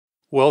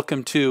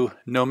Welcome to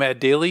Nomad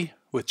Daily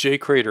with Jay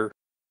Cradeur.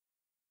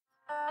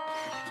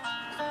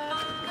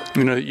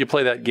 You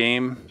play that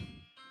game,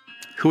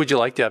 who would you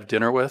like to have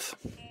dinner with?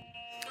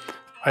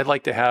 I'd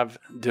like to have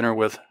dinner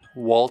with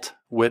Walt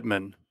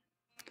Whitman.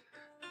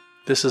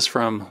 This is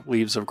from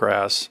Leaves of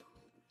Grass.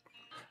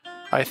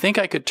 I think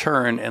I could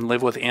turn and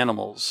live with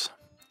animals.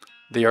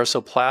 They are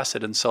so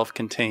placid and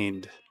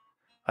self-contained.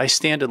 I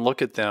stand and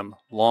look at them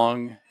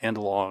long and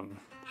long.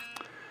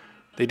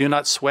 They do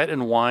not sweat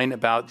and whine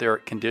about their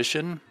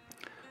condition.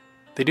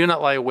 They do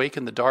not lie awake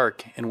in the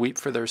dark and weep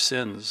for their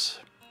sins.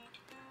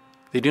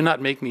 They do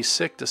not make me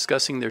sick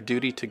discussing their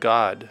duty to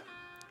God.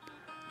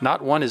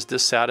 Not one is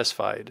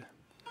dissatisfied.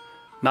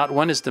 Not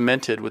one is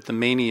demented with the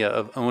mania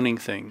of owning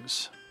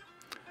things.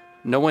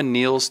 No one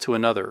kneels to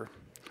another,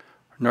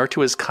 nor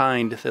to his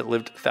kind that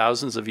lived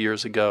thousands of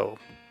years ago.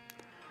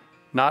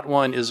 Not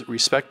one is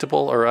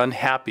respectable or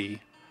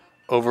unhappy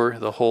over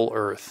the whole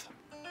earth.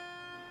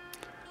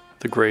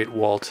 The great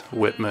Walt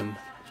Whitman.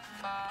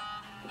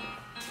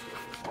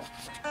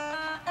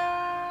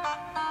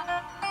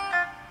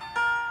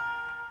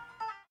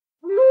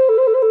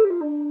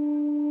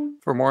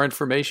 For more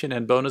information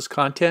and bonus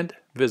content,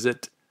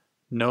 visit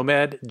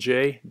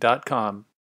nomadj.com.